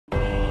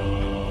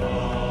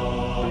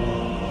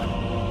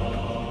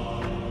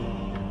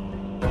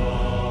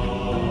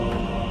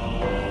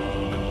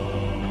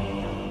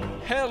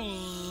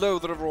Hello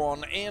there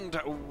everyone, and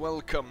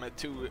welcome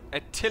to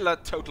Attila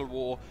Total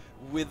War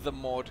with the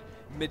mod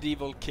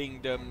Medieval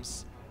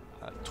Kingdoms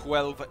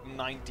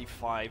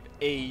 1295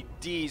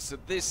 AD. So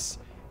this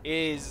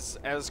is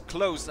as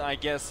close, I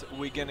guess,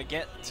 we're gonna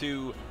get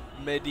to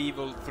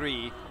Medieval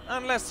 3,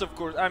 unless of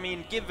course, I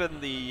mean, given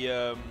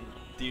the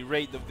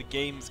rate of the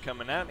games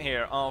coming out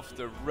here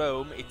after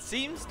Rome, it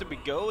seems to be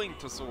going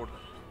to sort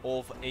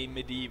of a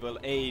medieval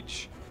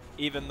age.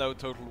 Even though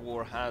Total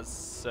War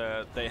has,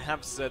 they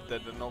have said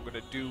that they're not going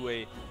to do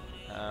a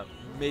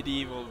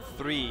Medieval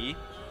 3,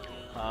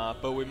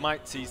 but we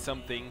might see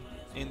something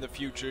in the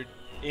future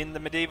in the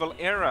medieval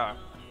era.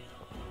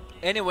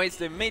 Anyways,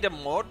 they made a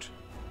mod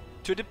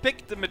to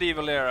depict the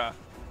medieval era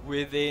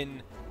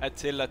within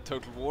Attila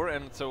Total War,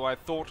 and so I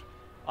thought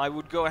I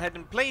would go ahead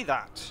and play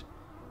that.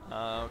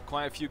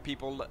 Quite a few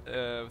people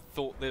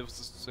thought this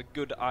was a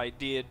good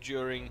idea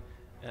during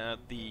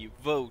the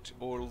vote,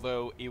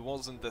 although it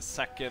wasn't the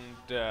second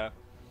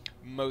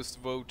most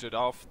voted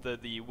after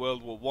the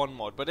World War I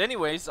mod. But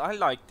anyways, I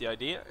liked the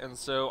idea, and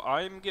so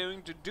I'm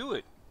going to do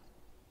it.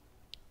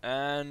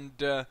 And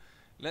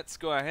let's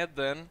go ahead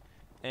then,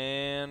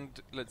 and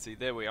let's see,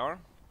 there we are.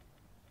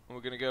 We're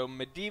gonna go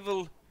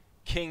Medieval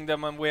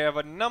Kingdom, and we have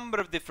a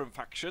number of different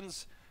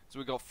factions. So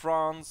we got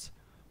France,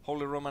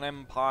 Holy Roman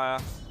Empire,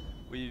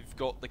 we've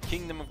got the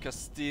Kingdom of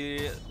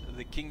Castile,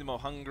 the Kingdom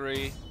of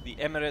Hungary, the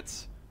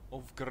Emirates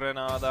of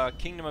Granada,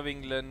 Kingdom of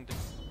England,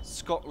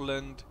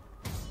 Scotland,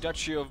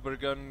 Duchy of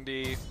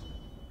Burgundy,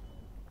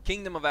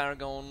 Kingdom of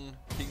Aragon,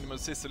 Kingdom of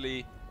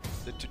Sicily,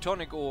 the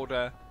Teutonic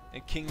Order,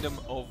 and Kingdom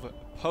of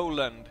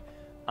Poland.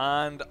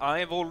 And I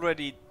have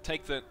already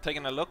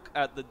taken a look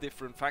at the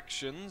different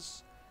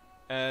factions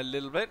a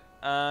little bit,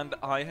 and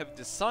I have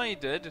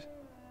decided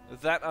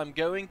that I'm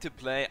going to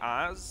play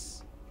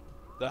as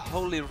the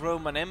Holy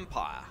Roman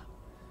Empire.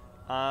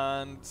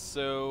 And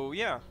so,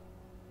 yeah.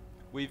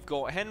 We've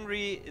got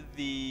Henry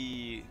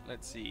the,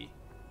 let's see,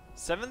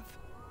 7th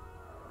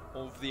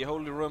of the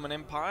Holy Roman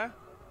Empire,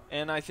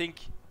 and I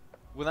think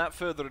without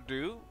further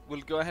ado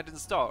we'll go ahead and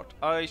start.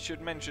 I should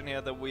mention here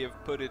that we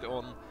have put it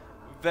on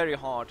very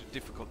hard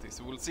difficulty,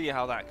 so we'll see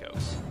how that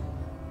goes.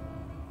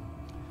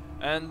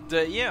 And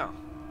yeah,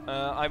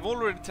 I've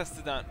already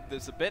tested out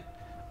this a bit.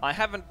 I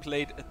haven't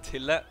played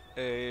Attila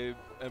a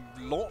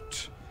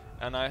lot,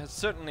 and I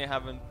certainly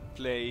haven't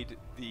played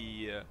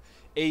the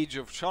Age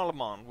of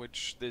Charlemagne,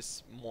 which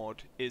this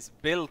mod is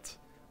built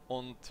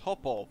on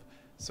top of.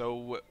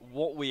 So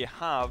what we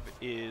have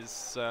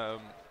is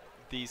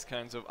these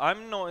kinds of...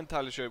 I'm not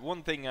entirely sure.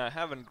 One thing I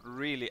haven't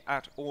really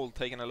at all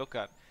taken a look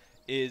at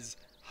is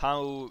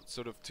how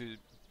sort of to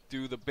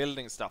do the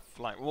building stuff,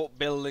 like what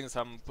buildings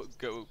I'm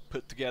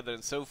put together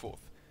and so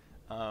forth.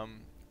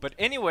 But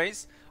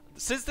anyways,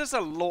 since there's a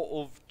lot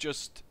of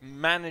just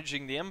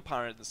managing the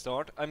empire at the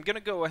start, I'm gonna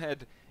go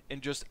ahead and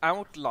just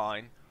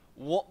outline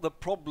what the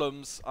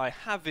problems I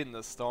have in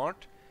the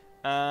start,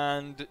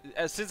 and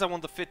since I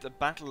want to fit a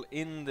battle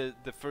in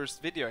the first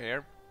video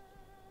here,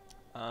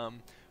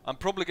 I'm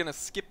probably gonna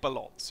skip a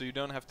lot, so you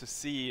don't have to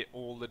see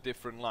all the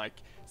different,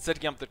 like,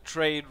 setting up the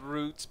trade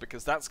routes,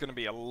 because that's gonna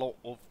be a lot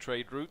of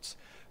trade routes.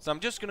 So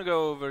I'm just gonna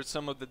go over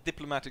some of the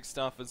diplomatic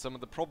stuff and some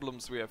of the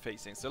problems we are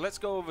facing. So let's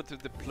go over to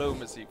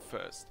diplomacy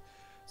first.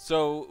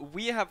 So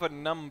we have a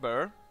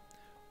number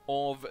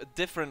of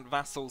different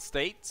vassal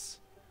states,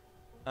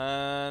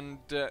 and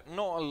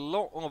not a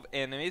lot of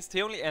enemies.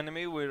 The only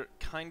enemy we're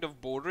kind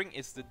of bordering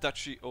is the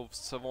Duchy of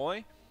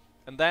Savoy,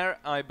 and there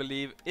I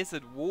believe is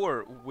at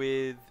war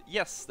with,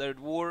 yes, they're at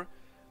war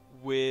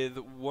with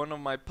one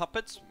of my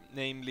puppets,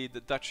 namely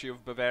the Duchy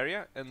of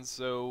Bavaria, and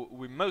so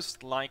we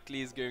most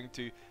likely is going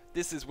to,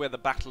 this is where the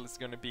battle is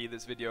going to be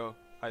this video,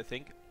 I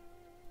think,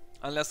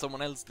 unless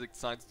someone else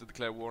decides to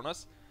declare war on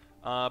us.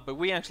 But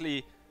we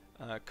actually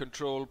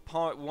control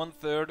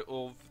 1/3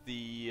 of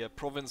the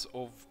province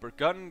of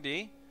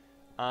Burgundy,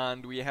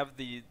 and we have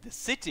the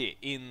city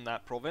in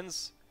that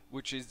province,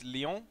 which is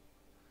Lyon.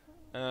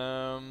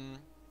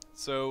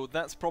 So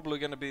that's probably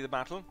going to be the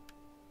battle.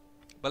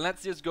 But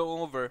let's just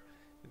go over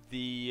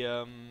the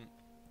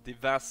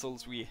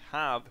vassals we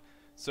have.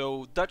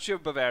 So Duchy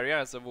of Bavaria,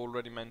 as I've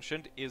already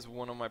mentioned, is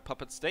one of my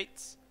puppet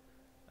states.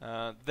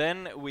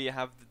 Then we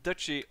have the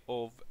Duchy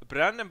of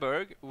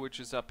Brandenburg,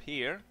 which is up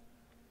here.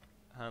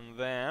 And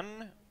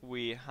then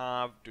we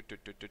have,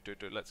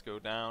 let's go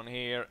down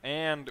here,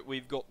 and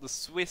we've got the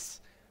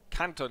Swiss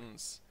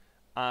cantons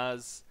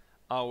as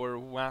our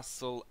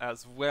vassal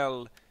as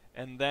well.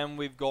 And then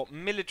we've got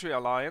military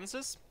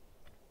alliances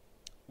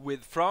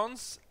with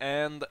France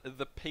and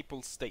the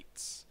Papal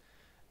States.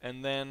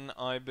 And then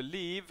I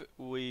believe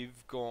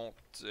we've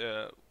got,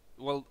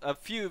 well, a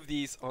few of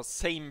these are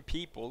same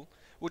people,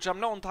 which I'm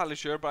not entirely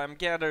sure, but I'm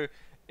gather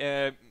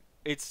it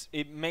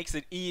makes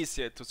it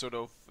easier to sort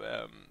of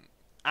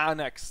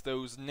annex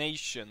those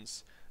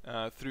nations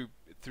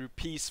through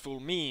peaceful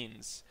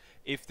means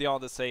if they are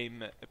the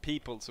same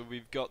people. So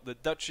we've got the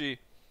Duchy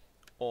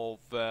of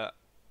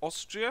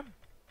Austria,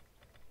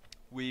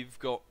 we've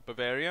got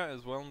Bavaria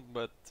as well,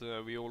 but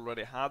we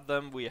already had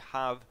them. We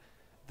have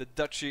the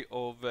Duchy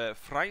of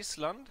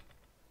Friesland,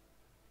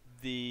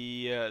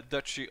 the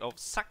Duchy of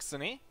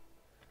Saxony,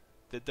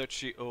 the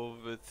Duchy of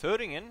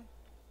Thüringen,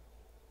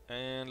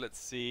 and let's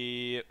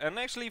see, and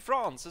actually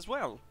France as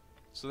well.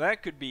 So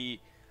that could be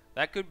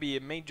a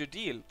major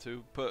deal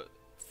to put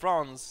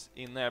France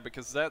in there,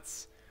 because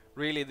that's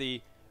really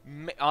the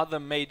other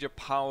major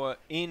power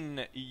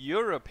in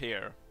Europe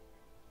here,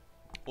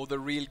 or the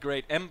real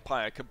great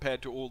empire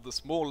compared to all the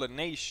smaller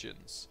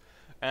nations.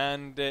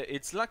 And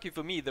it's lucky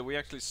for me that we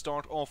actually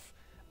start off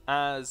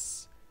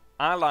as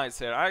allies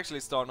here. I actually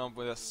start off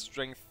with a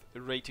strength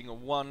rating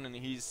of 1, and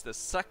he's the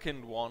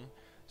second one.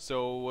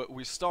 So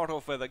we start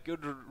off with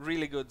a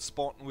really good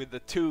spot with the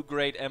two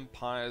great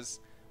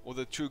empires, or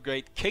the two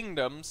great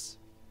kingdoms,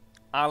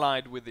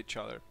 allied with each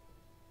other.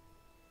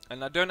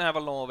 And I don't have a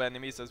lot of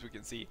enemies, as we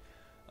can see.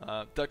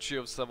 Duchy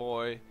of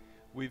Savoy,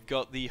 we've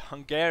got the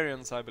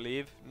Hungarians, I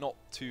believe, not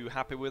too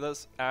happy with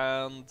us,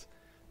 and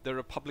the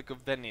Republic of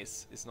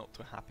Venice is not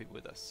too happy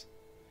with us.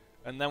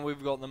 And then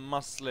we've got the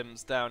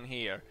Muslims down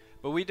here,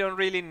 but we don't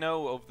really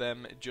know of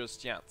them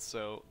just yet,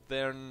 so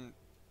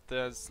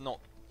there's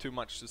not too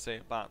much to say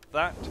about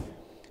that.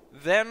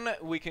 Then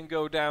we can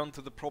go down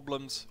to the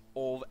problems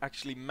of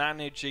actually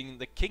managing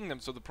the kingdom,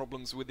 so the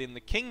problems within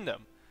the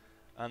kingdom.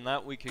 And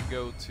that we can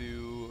go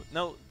to...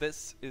 No,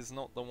 this is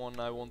not the one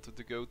I wanted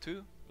to go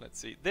to. Let's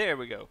see. There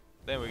we go.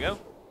 There we go.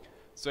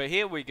 So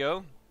here we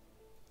go.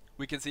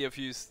 We can see a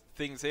few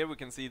things here. We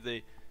can see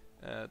the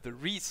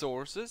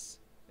resources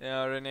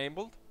are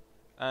enabled.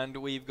 And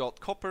we've got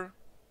copper,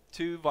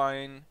 2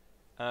 vine,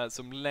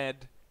 some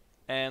lead,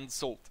 and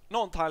salt.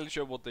 Not entirely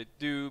sure what they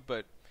do,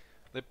 but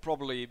they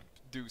probably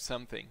do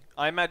something.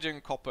 I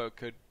imagine copper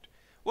could...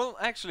 Well,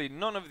 actually,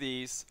 none of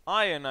these.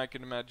 Iron, I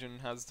can imagine,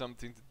 has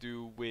something to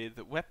do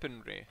with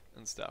weaponry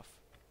and stuff.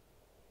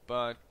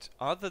 But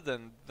other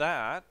than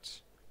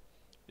that,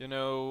 you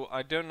know,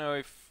 I don't know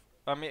if...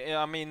 I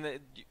mean,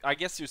 I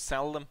guess you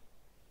sell them,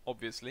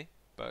 obviously,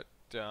 but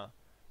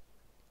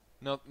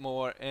not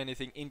more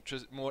anything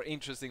more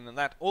interesting than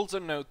that. Also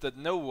note that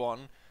no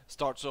one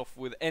starts off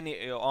with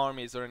any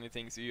armies or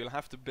anything, so you'll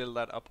have to build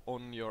that up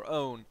on your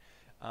own.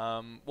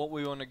 What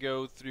we want to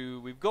go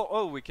through, we've got...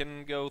 Oh, we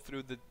can go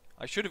through the...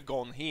 I should have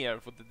gone here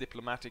for the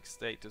diplomatic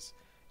status.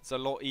 It's a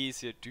lot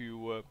easier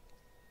to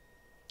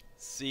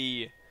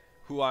see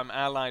who I'm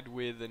allied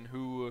with and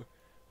who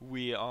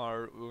we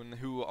are, and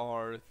who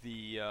are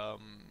the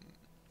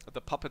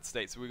puppet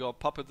states. We got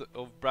puppet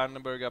of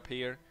Brandenburg up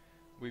here.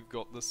 We've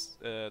got this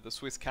the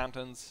Swiss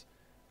cantons,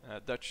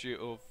 Duchy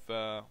of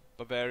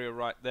Bavaria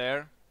right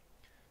there.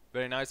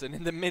 Very nice. And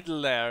in the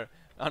middle there,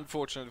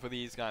 unfortunately for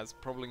these guys,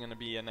 probably going to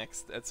be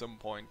annexed at some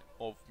point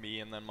of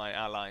me and then my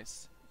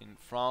allies in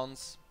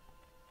France.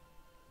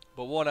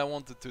 But what I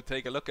wanted to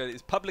take a look at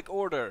is public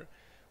order,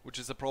 which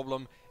is a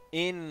problem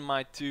in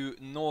my 2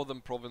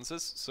 northern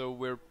provinces. So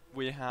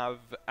we have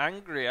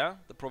Angria,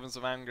 the province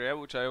of Angria,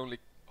 which I only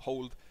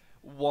hold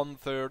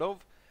 1/3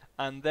 of,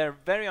 and they're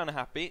very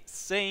unhappy.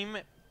 Same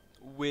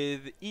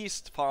with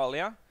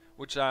Eastphalia,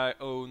 which I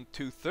own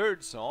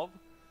 2/3 of,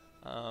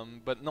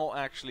 but not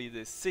actually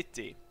the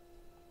city,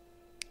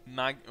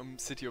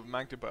 city of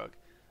Magdeburg.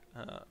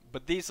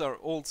 But these are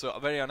also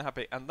very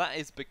unhappy, and that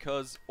is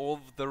because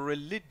of the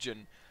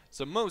religion.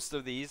 So most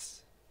of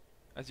these,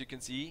 as you can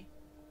see,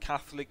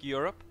 Catholic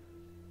Europe,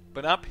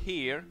 but up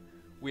here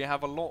we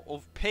have a lot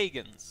of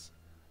pagans,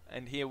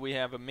 and here we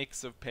have a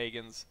mix of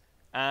pagans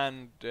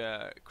and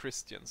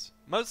Christians.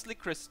 Mostly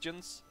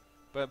Christians,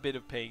 but a bit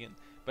of pagan.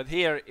 But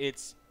here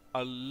it's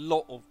a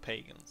lot of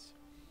pagans.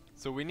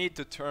 So we need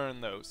to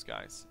turn those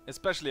guys,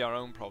 especially our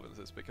own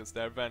provinces, because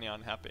they're very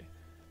unhappy.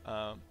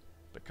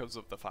 Because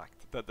of the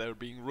fact that they're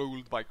being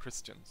ruled by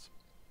Christians.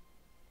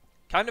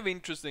 Kind of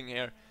interesting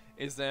here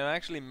is they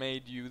actually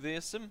made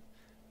Judaism,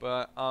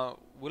 but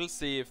we'll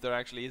see if there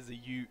actually is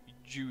a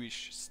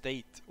Jewish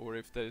state, or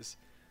if there's,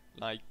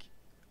 like,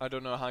 I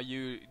don't know how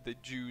the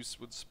Jews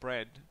would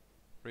spread,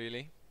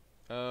 really.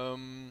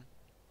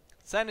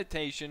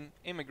 Sanitation,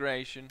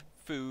 immigration,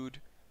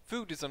 food.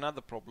 Food is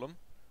another problem,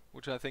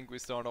 which I think we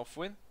start off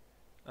with.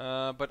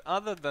 But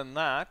other than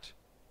that,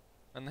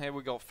 and here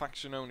we got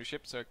faction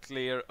ownership, so a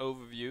clear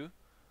overview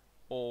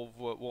of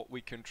what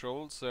we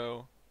control.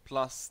 So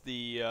plus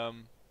the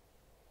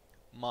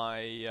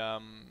my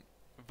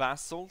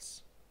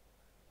vassals,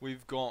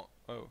 we've got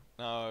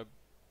now I've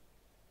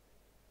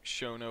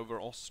shown over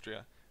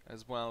Austria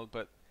as well,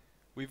 but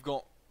we've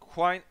got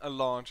quite a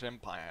large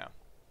empire,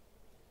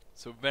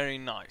 so very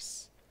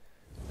nice.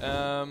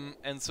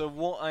 And so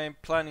what I'm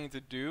planning to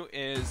do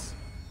is,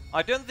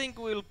 I don't think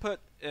we'll put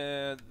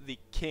the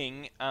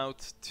king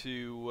out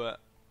to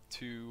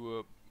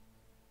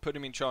put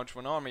him in charge of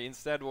an army.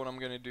 Instead, what I'm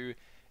going to do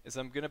is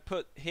I'm going to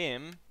put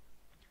him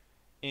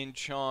in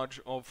charge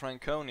of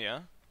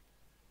Franconia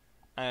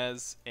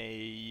as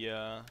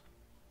a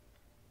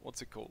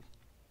what's it called?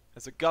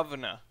 As a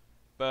governor.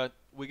 But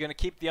we're going to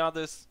keep the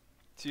others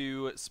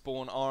to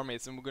spawn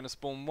armies, and we're going to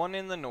spawn one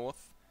in the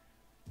north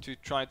to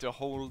try to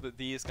hold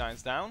these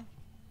guys down.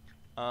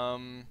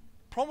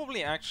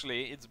 Probably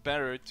actually it's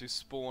better to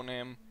spawn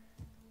him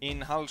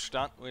in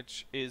Hallstatt,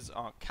 which is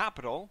our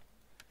capital.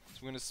 So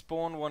we're going to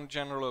spawn one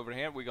general over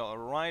here. We got a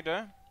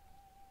rider,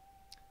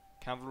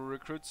 cavalry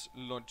recruits,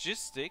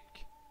 logistic,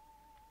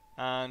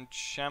 and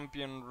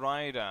champion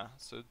rider.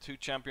 So 2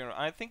 champion.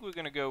 I think we're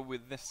going to go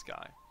with this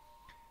guy.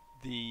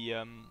 The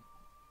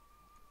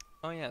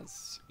oh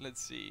yes,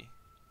 let's see.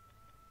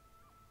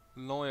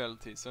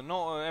 Loyalty. So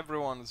not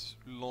everyone's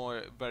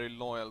very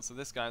loyal. So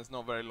this guy is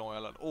not very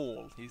loyal at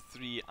all. He's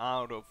 3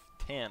 out of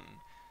 10.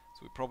 So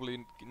we're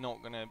probably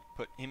not going to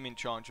put him in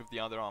charge of the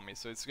other army.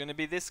 So it's going to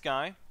be this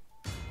guy,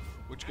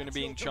 which is going to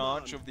be in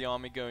charge of the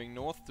army going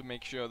north to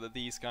make sure that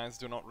these guys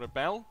do not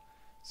rebel.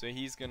 So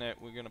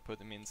we're gonna put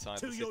him inside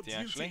the city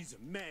actually,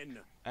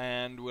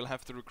 and we'll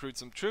have to recruit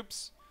some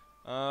troops.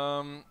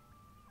 I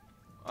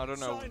don't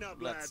know.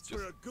 Let's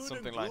just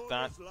something like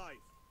that.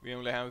 We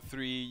only have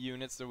 3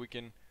 units that we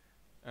can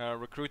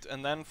recruit,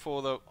 and then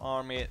for the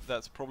army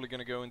that's probably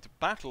gonna go into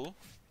battle,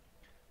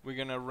 we're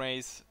gonna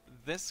raise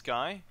this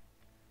guy,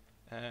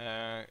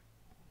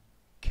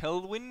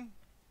 Kelvin.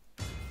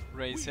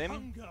 Raise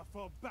him,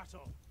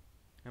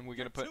 and we're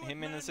gonna put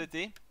him in the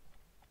city.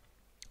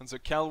 And so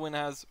Kelvin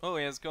has,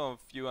 he has got a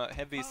few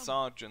heavy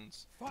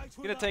sergeants.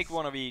 We're gonna take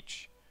one of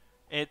each.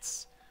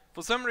 It's,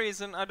 for some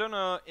reason, I don't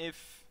know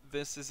if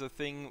this is a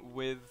thing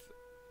with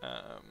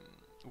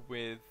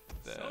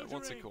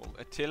what's it called,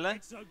 Attila,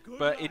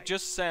 but it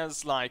just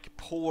says like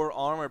poor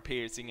armor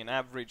piercing in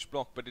average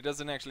block, but it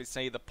doesn't actually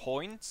say the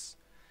points,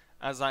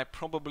 as I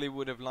probably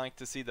would have liked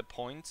to see the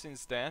points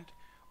instead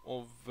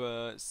of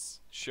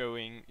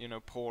showing, you know,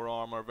 poor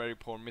armor, very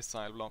poor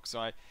missile block.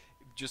 So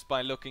just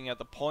by looking at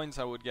the points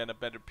I would get a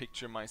better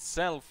picture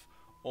myself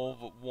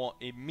of what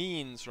it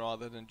means,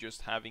 rather than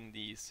just having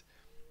these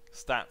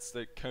stats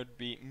that could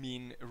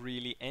mean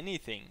really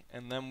anything.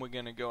 And then we're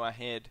gonna go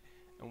ahead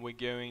and we're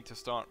going to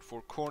start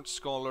for Court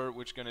Scholar,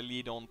 which is gonna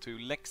lead on to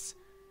Lex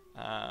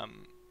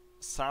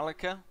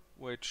Salica,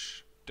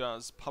 which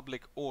does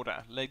public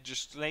order,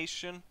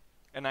 legislation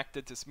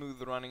enacted to smooth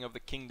the running of the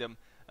kingdom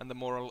and the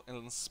moral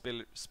and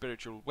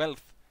spiritual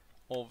wealth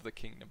of the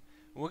kingdom.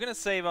 We're gonna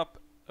save up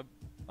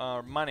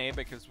our money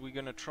because we're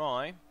gonna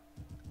try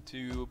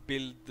to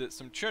build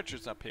some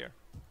churches up here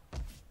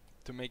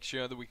to make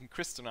sure that we can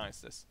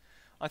Christianize this.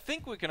 I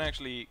think we can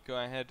actually go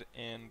ahead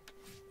and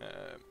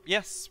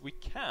yes, we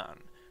can.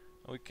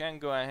 We can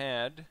go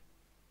ahead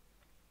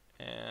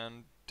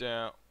and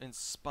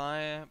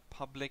inspire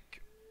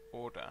public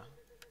order.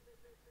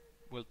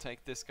 We'll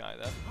take this guy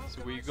then.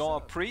 So we got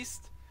a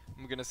priest.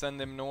 I'm gonna send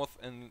them north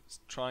and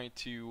try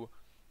to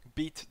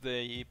beat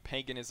the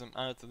paganism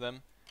out of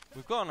them.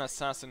 We've got an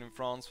assassin in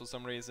France for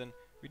some reason.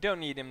 We don't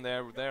need him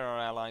there, they're our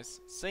allies.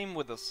 Same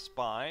with the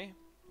spy,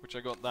 which I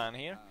got down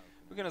here.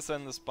 We're gonna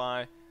send the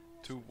spy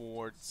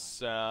towards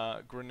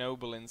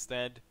Grenoble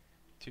instead,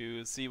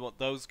 to see what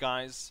those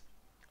guys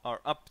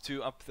are up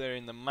to up there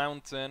in the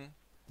mountain,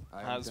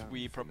 as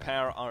we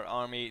prepare our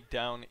army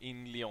down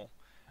in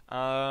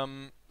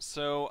Lyon.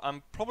 So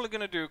I'm probably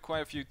gonna do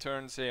quite a few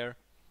turns here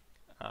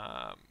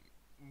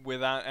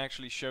without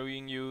actually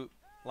showing you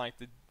like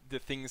the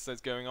things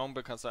that's going on,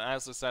 because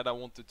as I said, I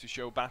wanted to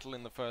show battle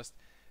in the first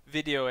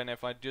video, and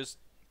if I just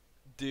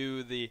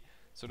do the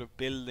sort of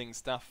building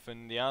stuff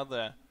and the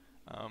other,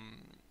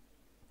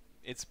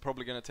 it's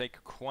probably gonna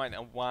take quite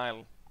a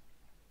while.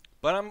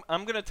 But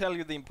I'm gonna tell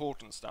you the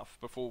important stuff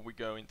before we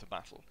go into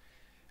battle.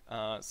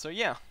 So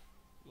yeah,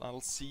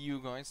 I'll see you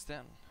guys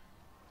then.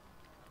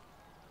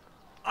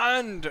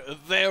 And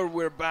there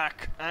we're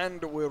back,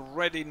 and we're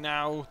ready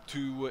now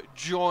to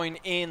join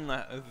in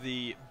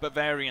the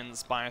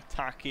Bavarians by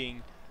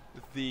attacking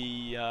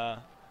the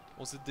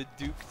was it the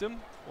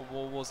dukedom,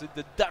 or was it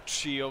the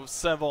duchy of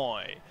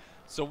Savoy?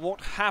 So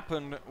what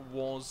happened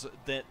was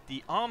that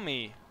the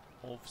army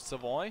of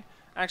Savoy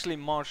actually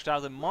marched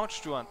out and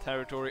marched to our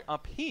territory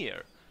up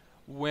here,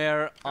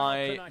 where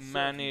I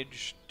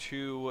managed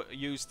to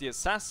use the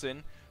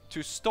assassin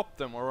to stop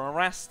them or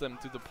arrest them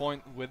to the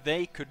point where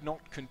they could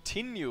not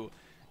continue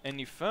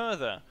any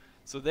further.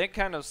 So they're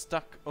kind of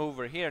stuck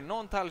over here,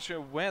 not entirely sure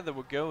where they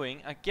were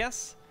going. I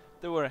guess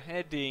they were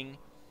heading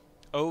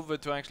over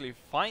to actually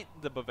fight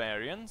the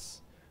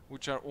Bavarians,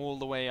 which are all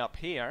the way up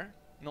here.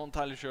 Not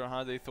entirely sure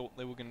how they thought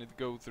they were going to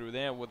go through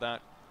there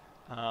without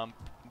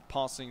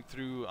passing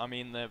through, I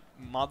mean, the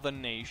mother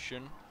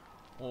nation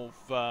of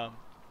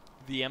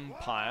the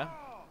empire.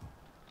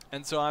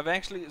 And so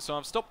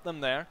I've stopped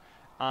them there,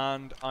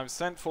 and I've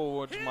sent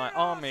forward my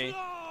army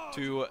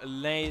to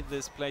lay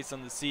this place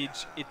under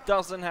siege. It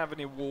doesn't have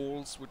any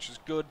walls, which is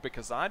good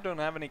because I don't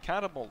have any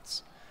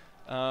catapults.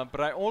 But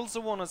I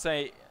also want to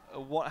say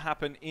what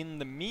happened in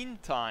the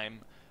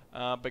meantime,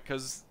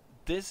 because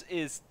this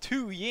is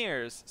 2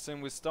 years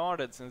since we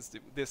started, since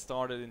this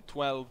started in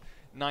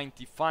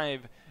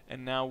 1295,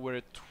 and now we're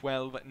at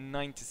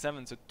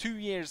 1297. So 2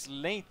 years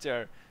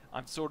later,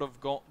 I've sort of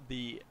got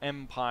the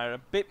empire a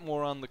bit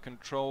more under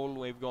control.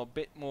 We've got a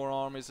bit more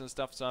armies and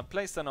stuff, so I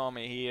placed an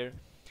army here.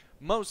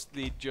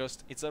 Mostly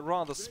just, it's a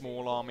rather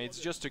small army, it's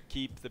just to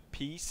keep the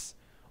peace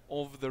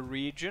of the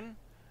region.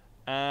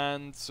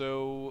 and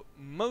so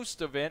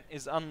most of it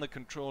is under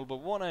control.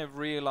 But what I've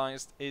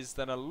realized is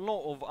that a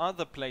lot of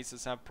other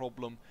places have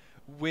problem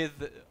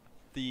with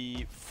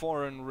the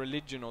foreign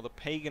religion or the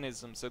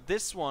paganism. So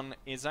this one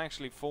is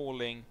actually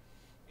falling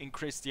in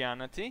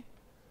Christianity.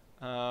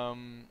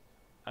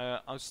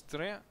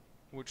 Austria,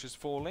 which is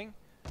falling.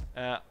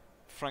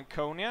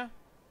 Franconia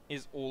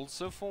is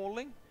also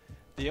falling.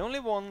 The only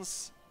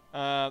ones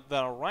that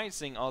are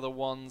rising are the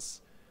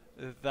ones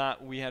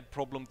that we had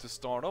problem to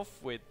start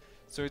off with.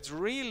 So it's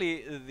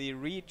really the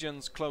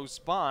regions close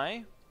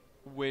by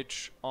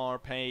which are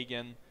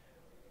pagan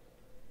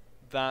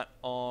that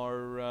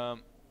are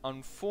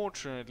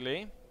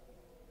unfortunately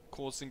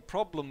causing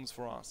problems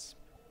for us.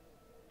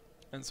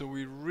 And so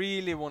we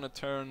really want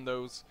to turn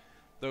those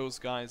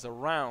guys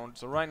around.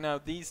 So right now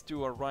these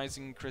two are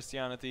rising in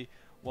Christianity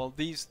while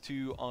these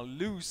two are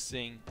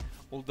losing,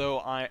 although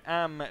I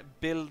am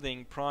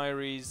building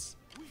priories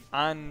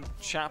and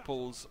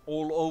chapels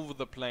all over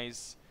the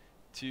place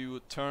to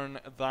turn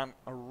that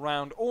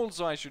around.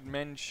 Also, I should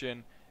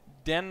mention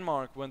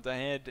Denmark went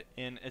ahead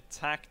and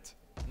attacked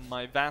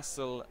my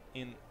vassal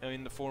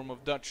in the form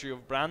of Duchy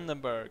of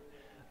Brandenburg.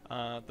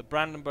 The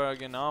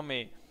Brandenburgian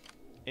army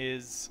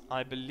is,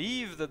 I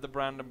believe that the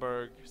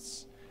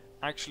Brandenburgs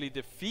actually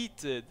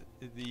defeated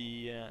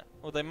the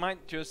or they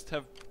might just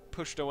have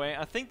pushed away.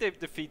 I think they've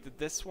defeated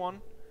this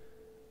one,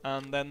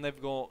 and then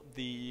they've got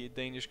the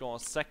Danish got a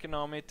second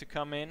army to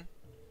come in.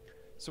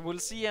 So we'll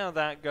see how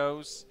that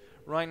goes.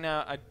 Right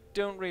now I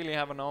don't really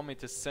have an army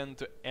to send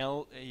to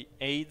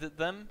aid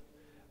them,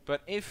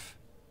 but if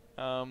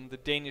the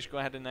Danish go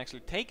ahead and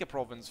actually take a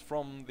province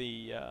from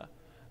the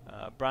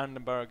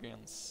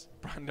Brandenburgians,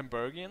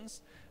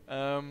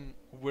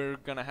 we're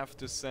gonna have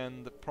to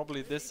send,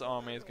 probably this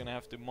army is gonna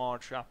have to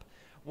march up.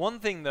 One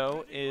thing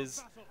though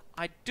is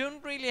I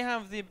don't really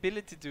have the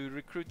ability to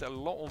recruit a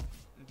lot of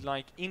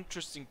like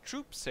interesting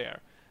troops here.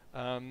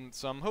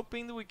 So I'm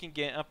hoping that we can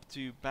get up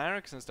to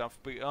barracks and stuff,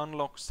 but it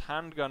unlocks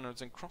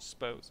handgunners and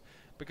crossbows.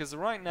 Because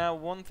right now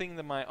one thing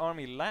that my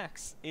army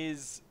lacks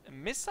is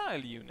missile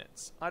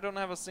units. I don't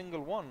have a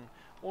single one.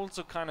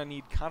 Also kinda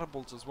need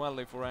catapults as well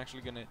if we're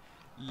actually gonna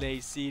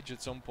lay siege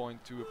at some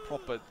point to a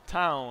proper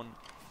town.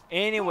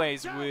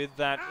 Anyways, with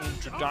that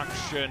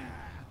introduction,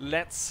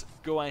 let's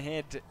go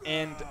ahead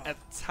and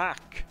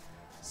attack.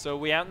 So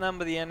we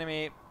outnumber the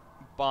enemy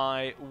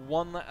by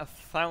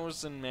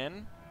 1,000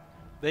 men.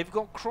 They've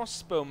got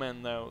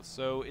crossbowmen though,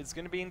 so it's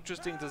going to be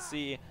interesting to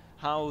see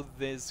how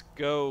this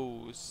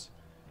goes.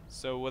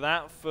 So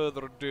without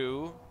further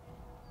ado,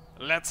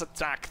 let's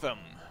attack them.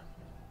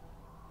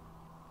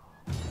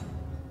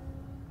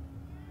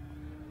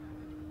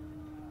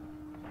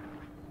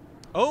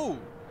 Oh!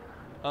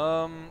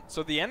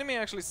 So the enemy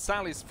actually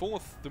sallies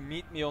forth to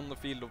meet me on the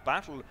field of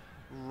battle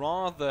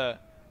rather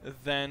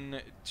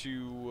than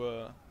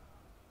to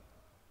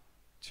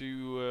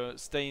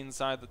stay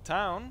inside the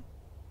town.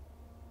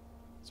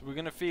 So we're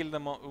gonna field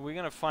them. We're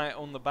gonna fight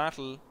on the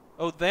battle.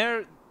 Oh,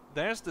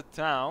 there's the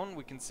town.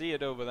 We can see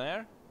it over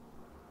there.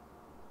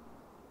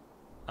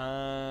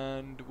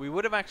 And we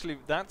would have actually.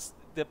 That's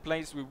the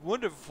place we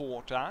would have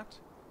fought at.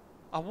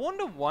 I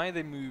wonder why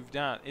they moved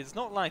out. It's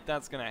not like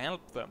that's gonna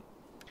help them.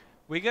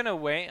 We're gonna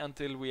wait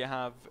until we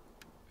have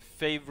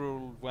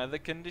favorable weather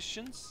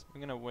conditions.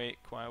 We're gonna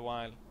wait quite a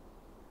while.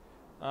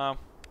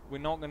 We're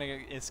not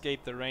gonna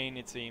escape the rain,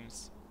 it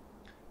seems.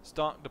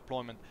 Start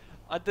deployment.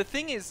 The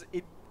thing is,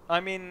 I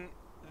mean,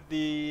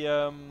 the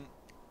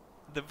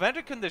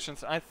weather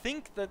conditions. I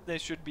think that there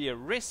should be a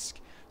risk.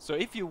 So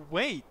if you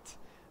wait,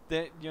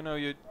 that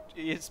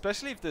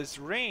especially if there's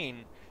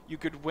rain, you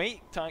could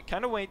wait,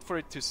 kind of wait for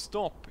it to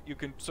stop. You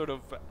can sort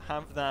of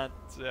have that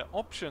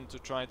option to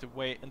try to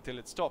wait until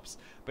it stops.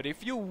 But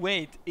if you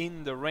wait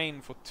in the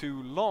rain for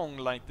too long,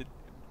 like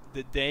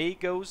the day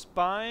goes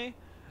by,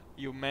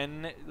 your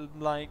men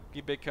like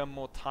you become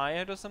more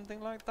tired or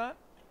something like that.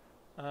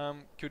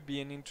 Could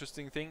be an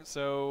interesting thing.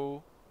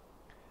 So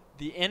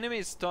the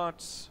enemy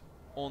starts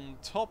on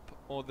top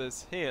of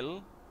this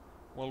hill,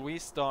 while we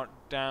start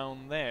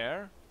down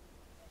there.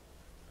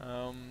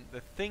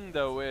 The thing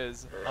though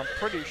is, I'm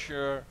pretty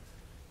sure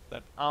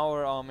that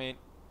our army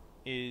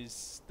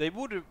is... They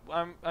would have...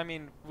 I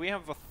mean, we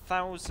have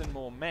 1,000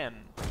 more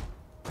men.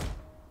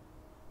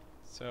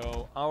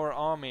 So our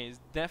army is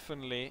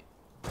definitely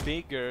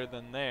bigger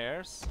than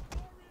theirs.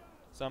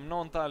 So I'm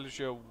not entirely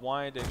sure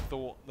why they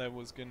thought that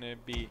was gonna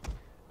be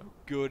a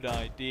good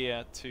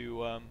idea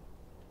to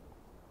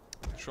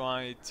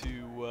try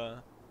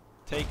to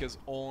take us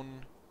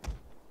on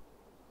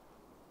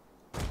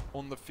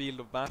the field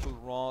of battle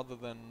rather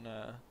than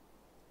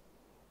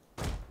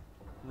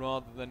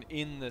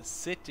in the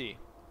city.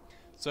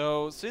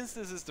 So since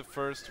this is the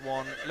first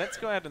one, let's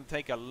go ahead and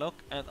take a look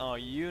at our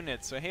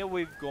units. So here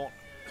we've got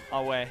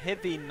our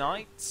heavy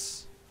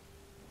knights,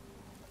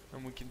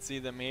 and we can see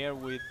them here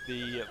with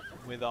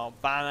our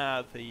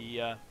banner,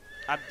 the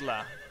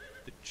Adler,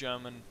 the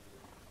German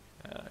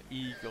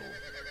eagle.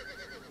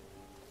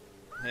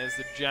 Here's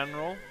the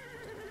general.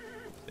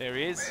 There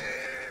he is.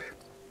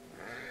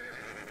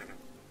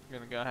 I'm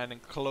gonna go ahead and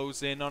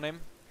close in on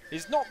him.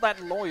 He's not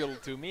that loyal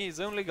to me.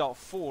 He's only got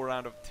 4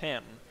 out of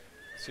 10.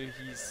 So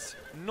he's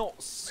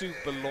not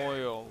super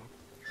loyal.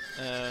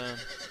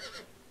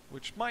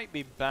 Which might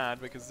be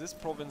bad, because this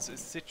province is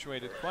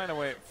situated quite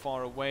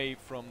far away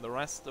from the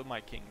rest of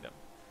my kingdom.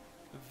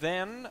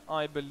 Then,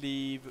 I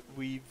believe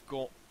we've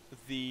got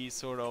the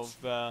sort of...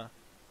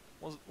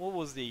 what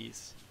was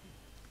these?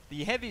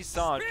 The heavy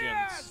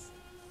sergeants.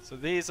 So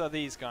these are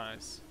these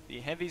guys.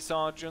 The heavy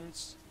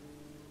sergeants.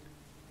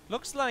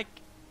 Looks like...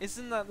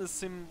 Isn't that the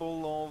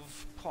symbol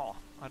of...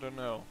 I don't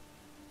know.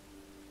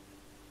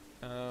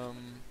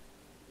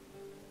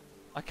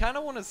 I kind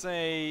of want to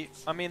say...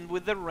 I mean,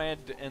 with the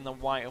red and the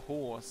white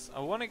horse,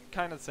 I want to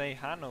kind of say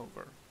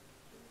Hanover.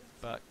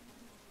 But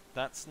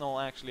that's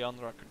not actually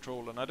under our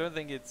control, and I don't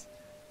think it's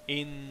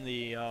in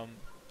the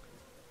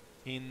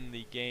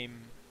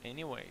game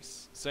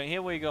anyways. So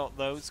here we got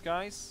those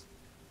guys.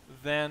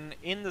 Then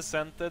in the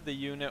center, the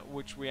unit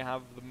which we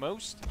have the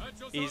most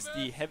is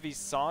the heavy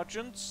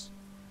sergeants.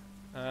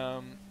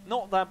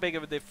 Not that big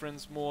of a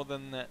difference, more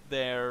than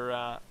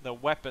their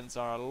weapons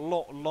are a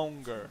lot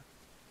longer.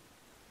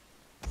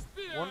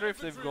 Wonder if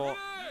they've got...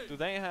 Do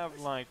they have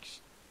like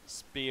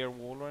spear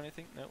wall or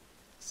anything? No,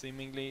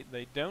 seemingly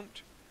they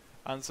don't.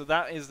 And so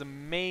that is the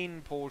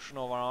main portion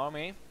of our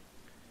army,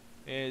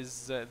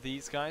 is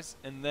these guys.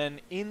 And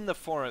then in the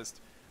forest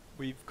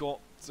we've got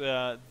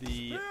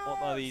the...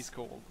 What are these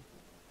called?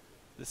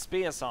 The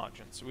spear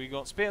sergeants. So we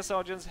got spear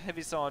sergeants,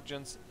 heavy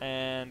sergeants,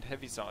 and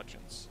heavy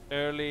sergeants.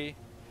 Early...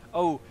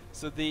 Oh,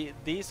 so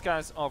these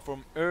guys are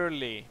from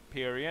early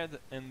period,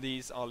 and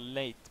these are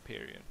late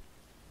period.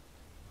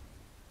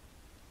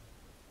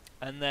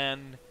 And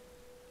then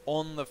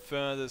on the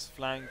furthest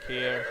flank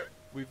here,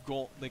 we've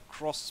got the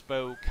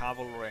crossbow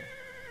cavalry.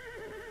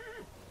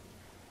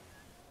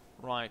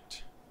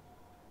 Right.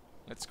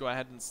 Let's go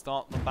ahead and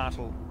start the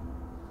battle.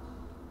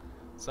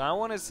 So I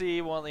want to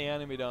see what the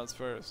enemy does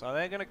first. Are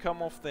they going to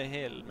come off the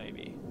hill,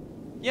 maybe?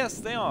 Yes,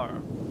 they are.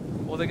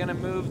 Or they're going to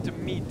move to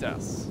meet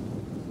us.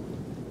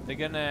 They're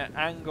going to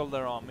angle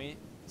their army,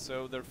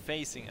 so they're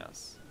facing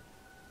us.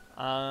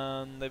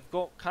 And they've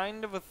got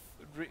kind of a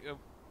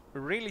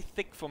really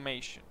thick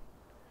formation.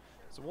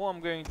 So what I'm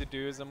going to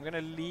do is I'm going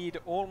to lead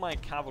all my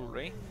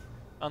cavalry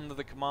under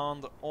the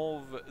command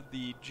of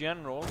the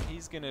general.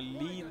 He's going to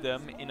lead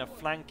them in a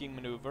flanking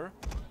maneuver,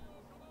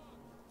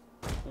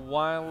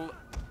 while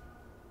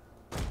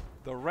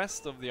the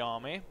rest of the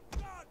army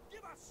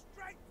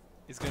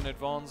is going to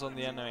advance on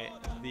the enemy.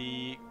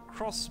 The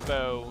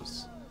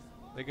crossbows,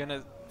 they're going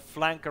to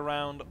flank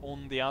around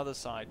on the other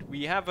side.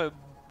 We have a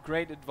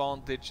great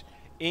advantage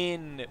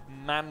in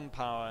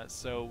manpower,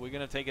 so we're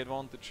going to take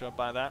advantage of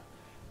that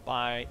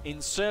by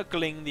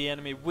encircling the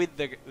enemy with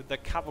the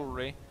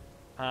cavalry,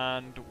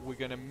 and we're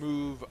going to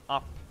move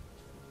up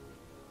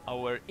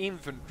our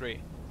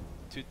infantry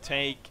to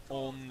take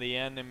on the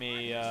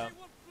enemy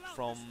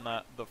from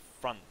the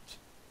front.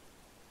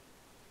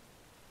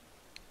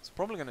 It's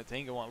probably going to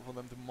take a while for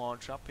them to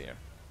march up here.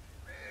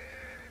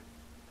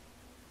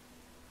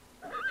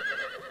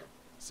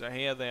 So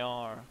here they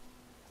are.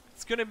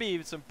 It's going to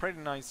be some pretty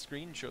nice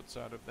screenshots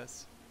out of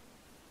this.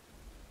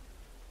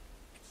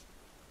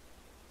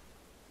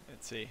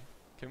 Let's see.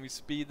 Can we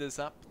speed this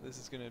up? This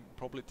is going to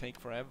probably take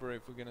forever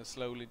if we're going to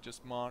slowly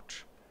just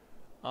march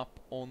up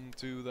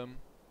onto them.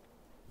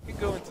 We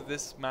can go into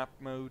this map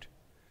mode.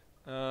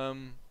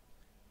 I'm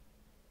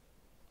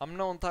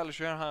not entirely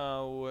sure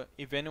how,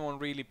 if anyone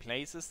really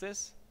plays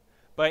this,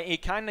 but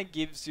it kind of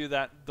gives you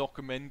that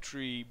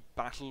documentary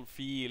battle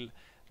feel.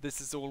 This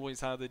is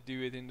always how they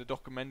do it in the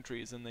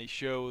documentaries, and they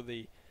show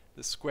the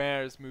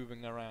squares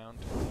moving around.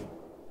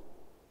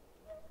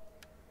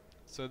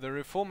 So they're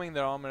reforming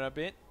their armor a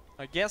bit.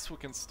 I guess we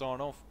can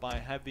start off by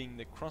having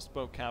the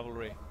crossbow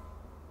cavalry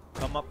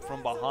come up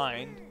from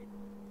behind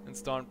and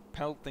start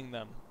pelting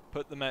them,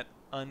 put them at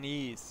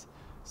unease.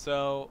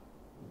 So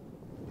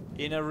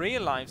in a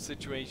real life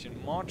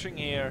situation, marching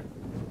here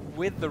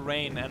with the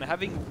rain and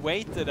having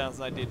waited as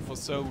I did for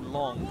so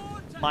long,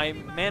 my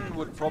men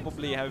would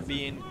probably have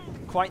been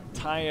quite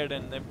tired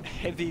and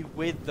heavy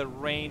with the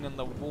rain and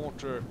the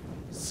water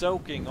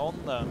soaking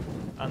on them,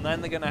 and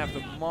then they're gonna have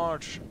to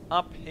march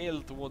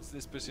uphill towards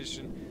this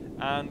position,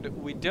 and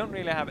we don't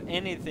really have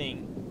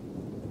anything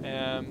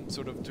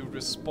sort of to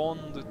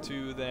respond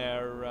to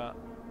their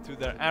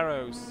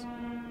arrows.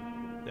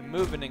 They're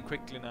moving in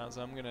quickly now,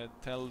 so I'm gonna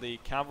tell the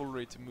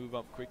cavalry to move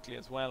up quickly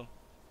as well.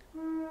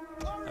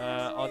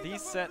 Are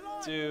these set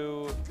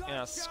to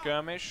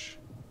skirmish?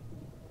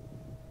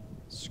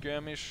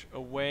 Skirmish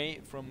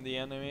away from the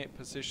enemy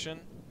position.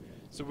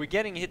 So we're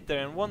getting hit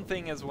there, and one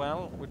thing as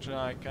well, which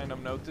I kind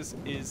of noticed,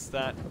 is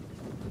that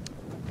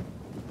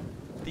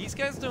these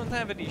guys don't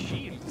have any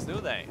shields,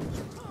 do they?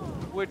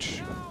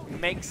 Which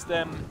makes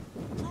them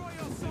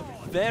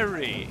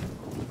very...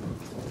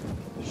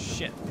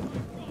 Shit.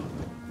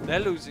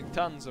 They're losing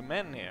tons of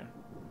men here.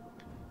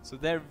 So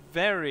they're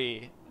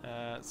very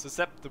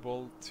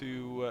susceptible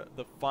to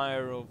the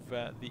fire of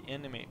the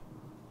enemy.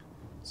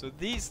 So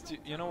these two,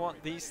 you know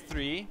what, these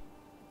three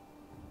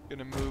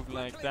gonna move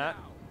like that.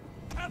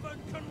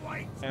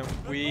 And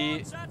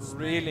we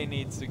really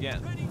need to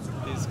get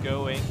this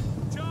going.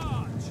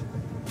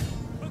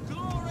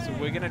 So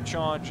we're gonna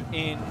charge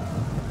in.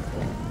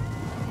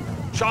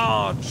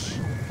 Charge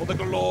for the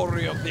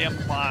glory of the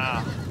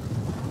Empire.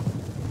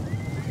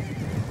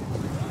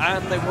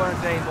 And they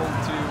weren't able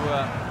to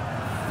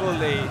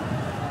fully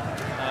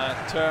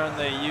turn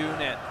the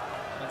unit.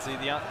 Let's see,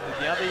 the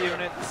other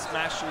unit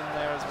smash in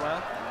there as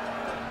well.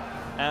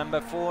 And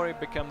before it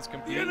becomes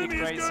completely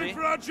crazy, is going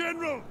for our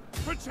general.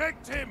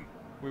 Protect him.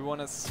 We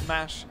want to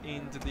smash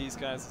into these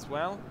guys as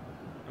well.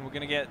 And we're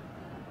gonna get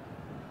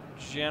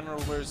general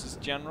versus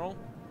general.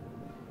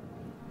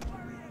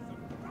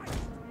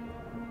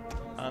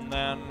 And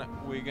then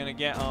we're gonna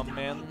get our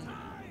men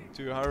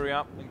to hurry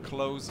up and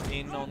close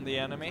in on the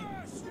enemy.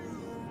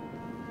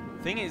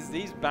 Thing is,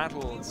 these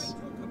battles,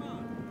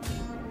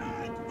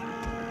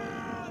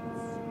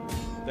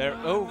 they're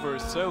over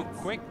so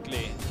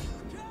quickly.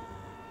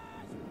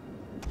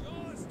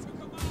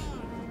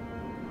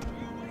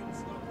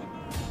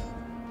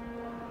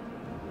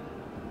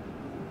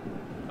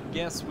 I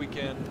guess we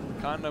can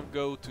kind of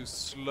go to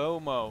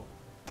slow-mo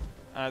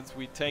as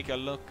we take a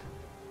look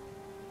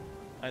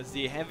as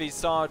the heavy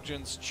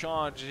sergeants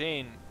charge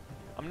in.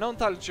 I'm not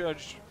entirely sure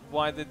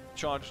why they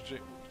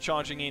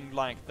charging in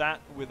like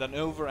that with an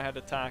overhead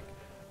attack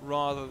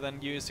rather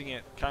than using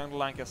it kind of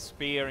like a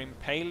spear,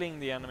 impaling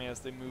the enemy as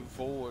they move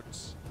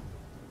forwards.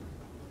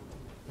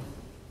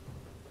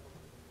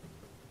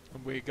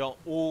 And we got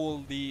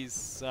all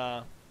these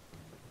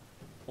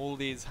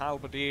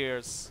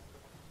halberdiers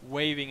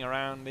waving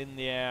around in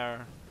the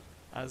air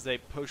as they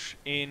push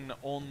in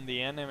on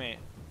the enemy.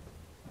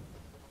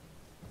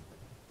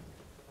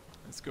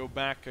 Let's go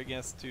back, I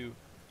guess, to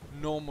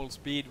normal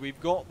speed. We've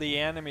got the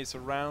enemy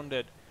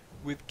surrounded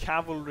with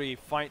cavalry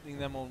fighting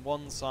them on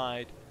one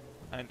side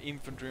and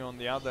infantry on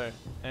the other.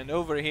 And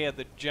over here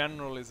the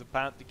general is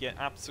about to get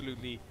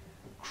absolutely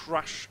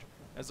crushed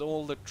as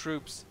all the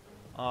troops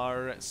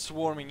are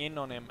swarming in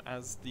on him,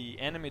 as the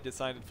enemy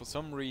decided for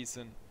some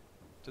reason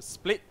to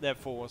split their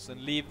force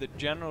and leave the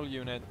general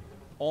unit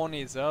on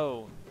his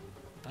own.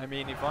 I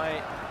mean, if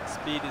I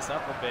speed this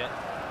up a bit,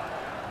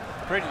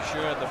 pretty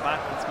sure the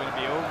battle's going to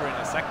be over in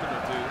a second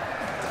or two.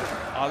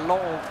 A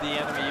lot of the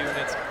enemy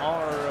units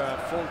are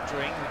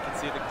faltering. We can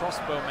see the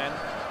crossbowmen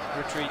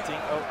retreating.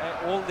 Oh,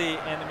 all the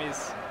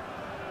enemies,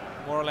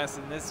 more or less,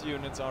 in this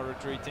units are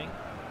retreating.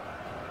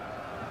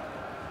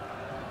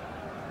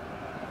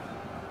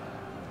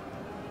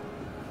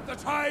 The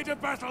tide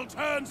of battle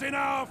turns in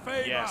our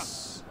favor.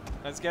 Yes.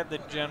 Let's get the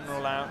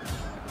general out.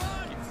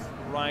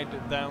 Ride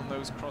down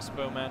those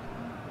crossbowmen.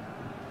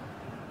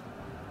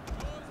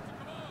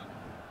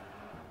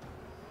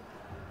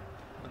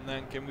 And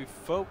then can we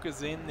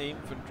focus in the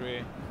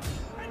infantry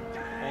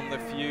on the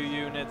few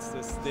units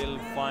that still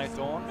fight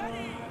on?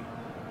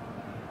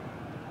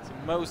 So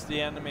most of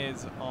the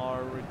enemies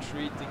are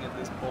retreating at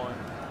this point.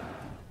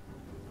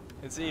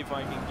 Let's see if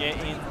I can get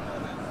in,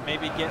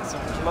 maybe get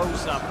some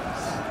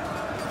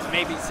close-ups,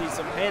 maybe see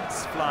some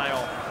heads fly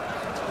off.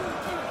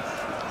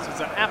 So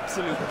it's an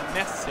absolute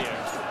mess here.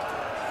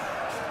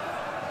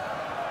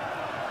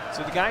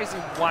 So the guys in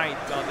white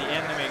are the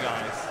enemy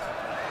guys.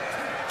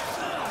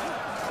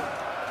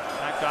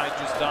 That guy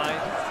just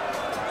died.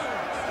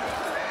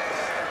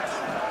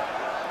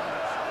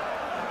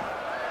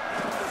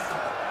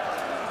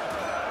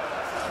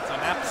 It's an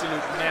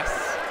absolute mess.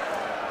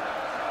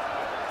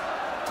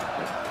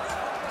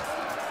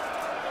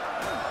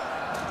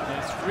 And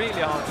it's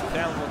really hard to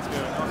tell what's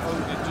going on. Oh,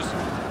 they just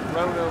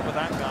rode over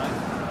that guy.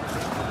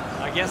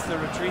 I guess they're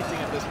retreating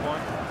at this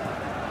point,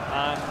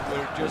 and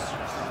we're just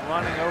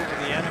running over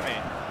the enemy.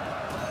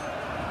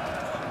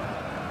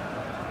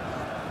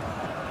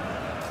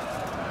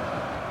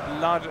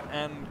 Blood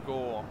and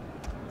gore.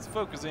 Let's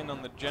focus in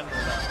on the general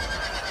now.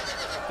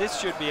 This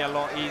should be a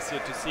lot easier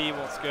to see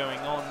what's going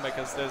on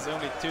because there's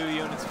only two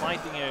units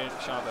fighting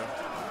each other.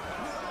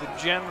 The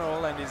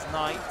general and his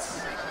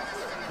knights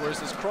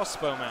versus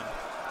crossbowmen.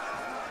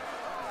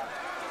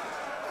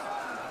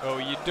 Oh,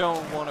 you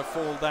don't want to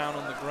fall down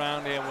on the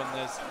ground here when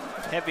there's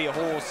heavy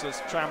horses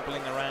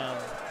trampling around.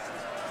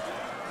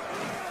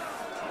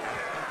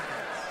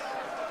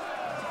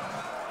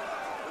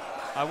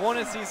 I want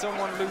to see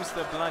someone lose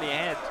their bloody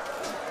head.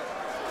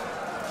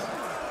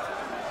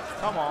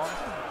 Come on.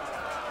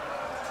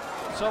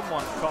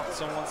 Someone cut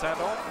someone's head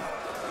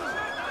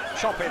off.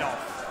 Chop it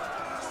off.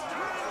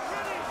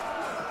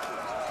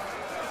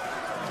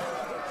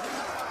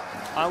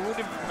 I would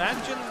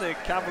imagine the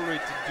cavalry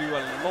to do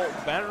a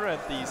lot better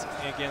at these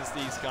against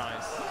these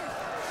guys.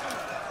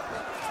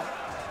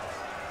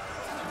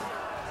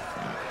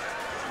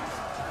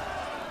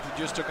 He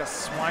just took a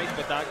swipe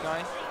at that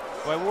guy.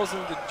 Why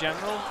wasn't the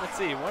general? Let's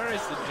see, where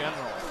is the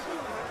general?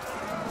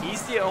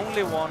 He's the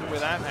only one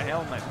without a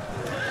helmet.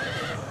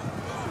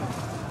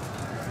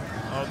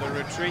 Oh,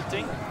 they're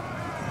retreating.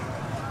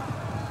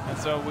 And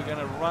so we're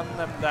gonna run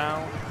them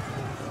down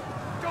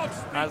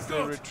as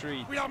they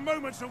retreat. We are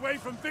moments away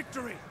from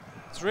victory.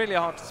 It's really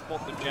hard to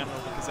spot the general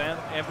because then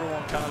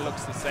everyone kind of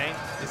looks the same.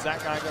 Is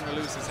that guy going to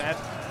lose his head?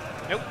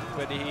 Nope,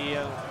 but he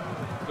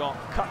got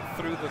cut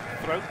through the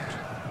throat.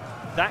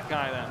 That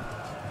guy then.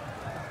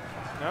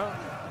 No.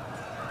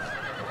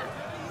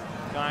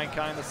 Guy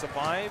kind of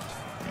survived.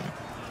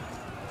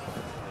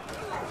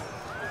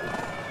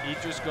 He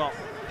just got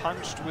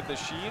punched with the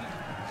shield.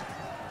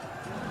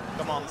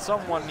 Come on,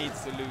 someone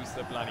needs to lose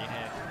their bloody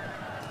head.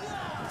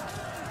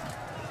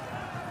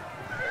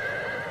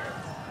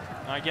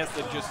 I guess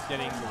they're just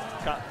getting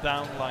cut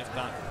down like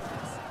that.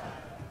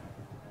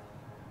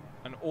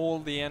 And all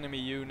the enemy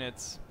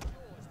units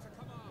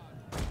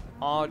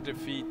are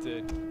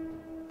defeated.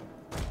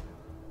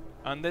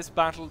 And this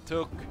battle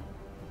took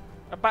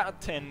about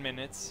 10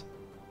 minutes,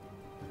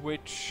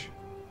 which,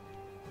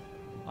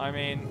 I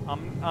mean,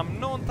 I'm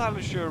not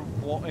entirely sure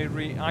what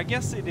it I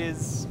guess it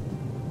is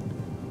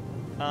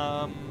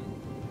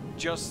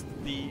just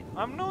the,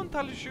 I'm not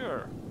entirely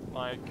sure.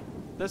 Like,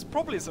 there's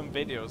probably some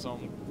videos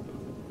on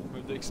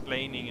with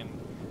explaining and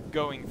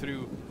going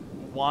through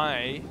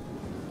why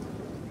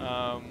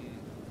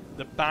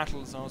the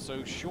battles are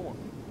so short.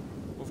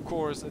 Of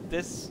course, at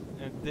this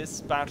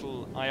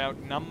battle, I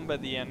outnumber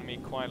the enemy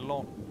quite a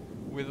lot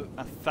with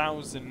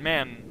 1,000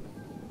 men.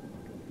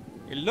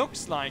 It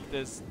looks like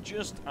there's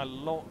just a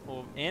lot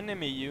of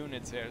enemy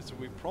units here, so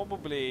we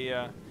probably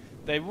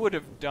they would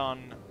have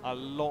done a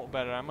lot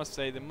better. I must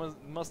say, they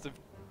must have,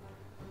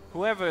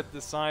 whoever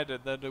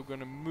decided that they're going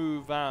to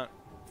move out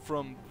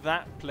from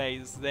that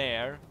place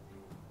there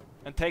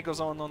and take us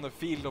on the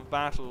field of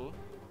battle,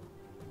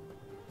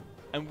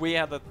 and we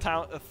had a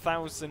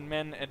 1,000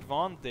 men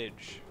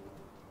advantage.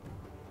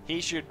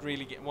 He should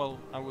really get, well,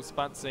 I was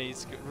about to say he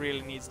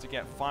really needs to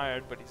get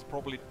fired, but he's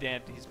probably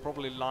dead. He's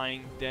probably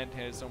lying dead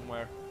here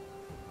somewhere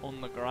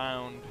on the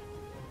ground.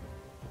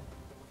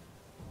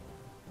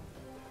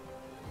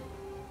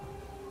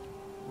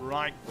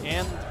 Right,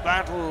 end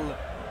battle.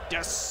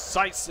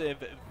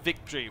 Decisive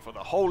victory for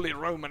the Holy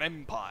Roman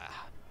Empire.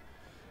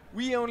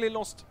 We only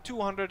lost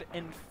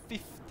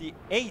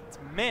 258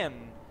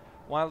 men,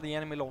 while the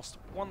enemy lost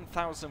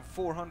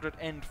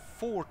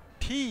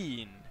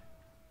 1,414.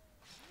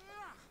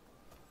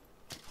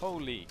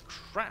 Holy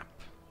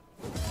crap.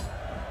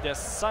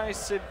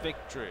 Decisive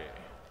victory.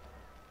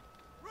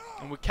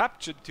 And we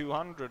captured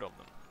 200 of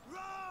them.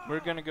 We're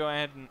gonna go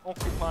ahead and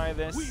occupy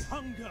this. We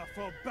hunger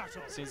for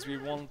battle. Since we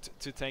want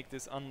to take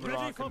this under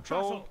our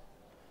control.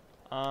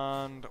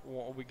 And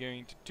what are we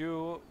going to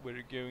do?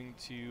 We're going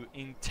to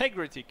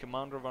integrity,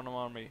 commander of an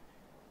army,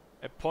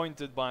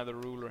 appointed by the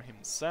ruler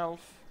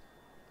himself.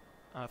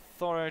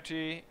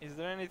 Authority. Is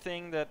there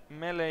anything that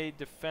melee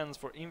defense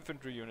for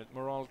infantry unit,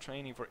 morale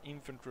training for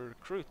infantry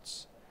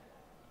recruits?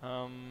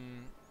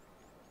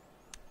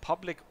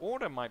 Public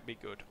order might be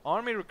good.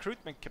 Army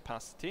recruitment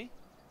capacity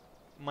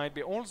might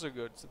be also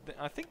good. So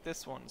I think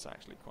this one's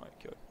actually quite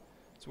good.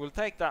 So we'll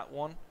take that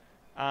one.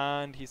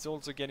 And he's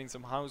also getting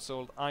some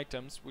household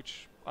items,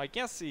 which I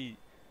guess he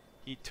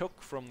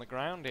took from the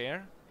ground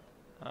here.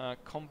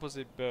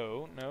 Composite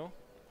bow, no.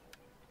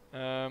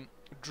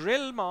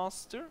 Drill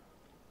master,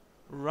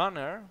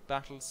 runner,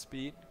 battle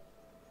speed.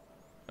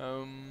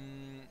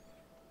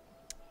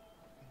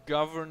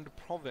 Governed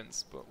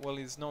province, but well,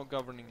 he's not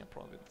governing a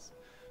province.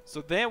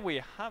 So there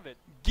we have it.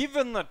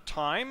 Given the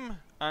time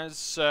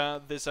as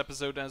this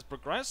episode has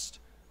progressed,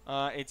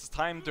 it's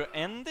time to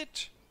end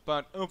it.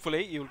 But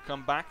hopefully you'll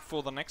come back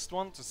for the next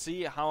one to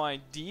see how I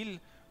deal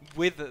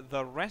with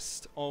the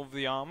rest of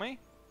the army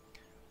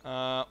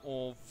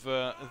of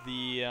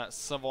the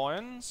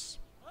Savoyans.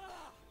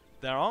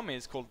 Their army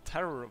is called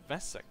Terror of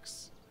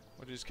Wessex,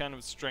 which is kind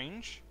of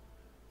strange.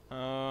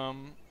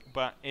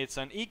 But it's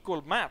an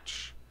equal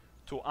match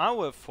to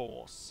our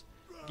force,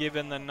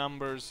 given the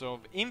numbers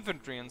of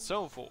infantry and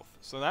so forth.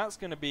 So that's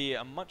going to be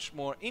a much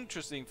more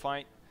interesting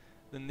fight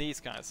than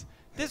these guys.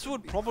 This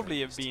would probably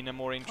have been a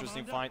more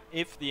interesting fight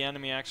if the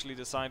enemy actually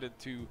decided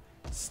to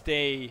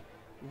stay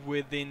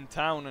within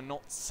town and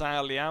not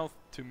sally out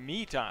to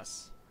meet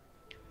us.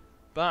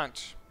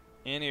 But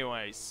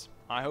anyways,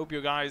 I hope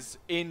you guys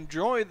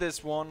enjoyed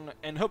this one,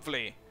 and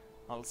hopefully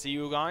I'll see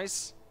you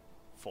guys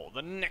for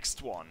the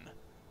next one.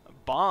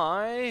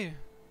 Bye!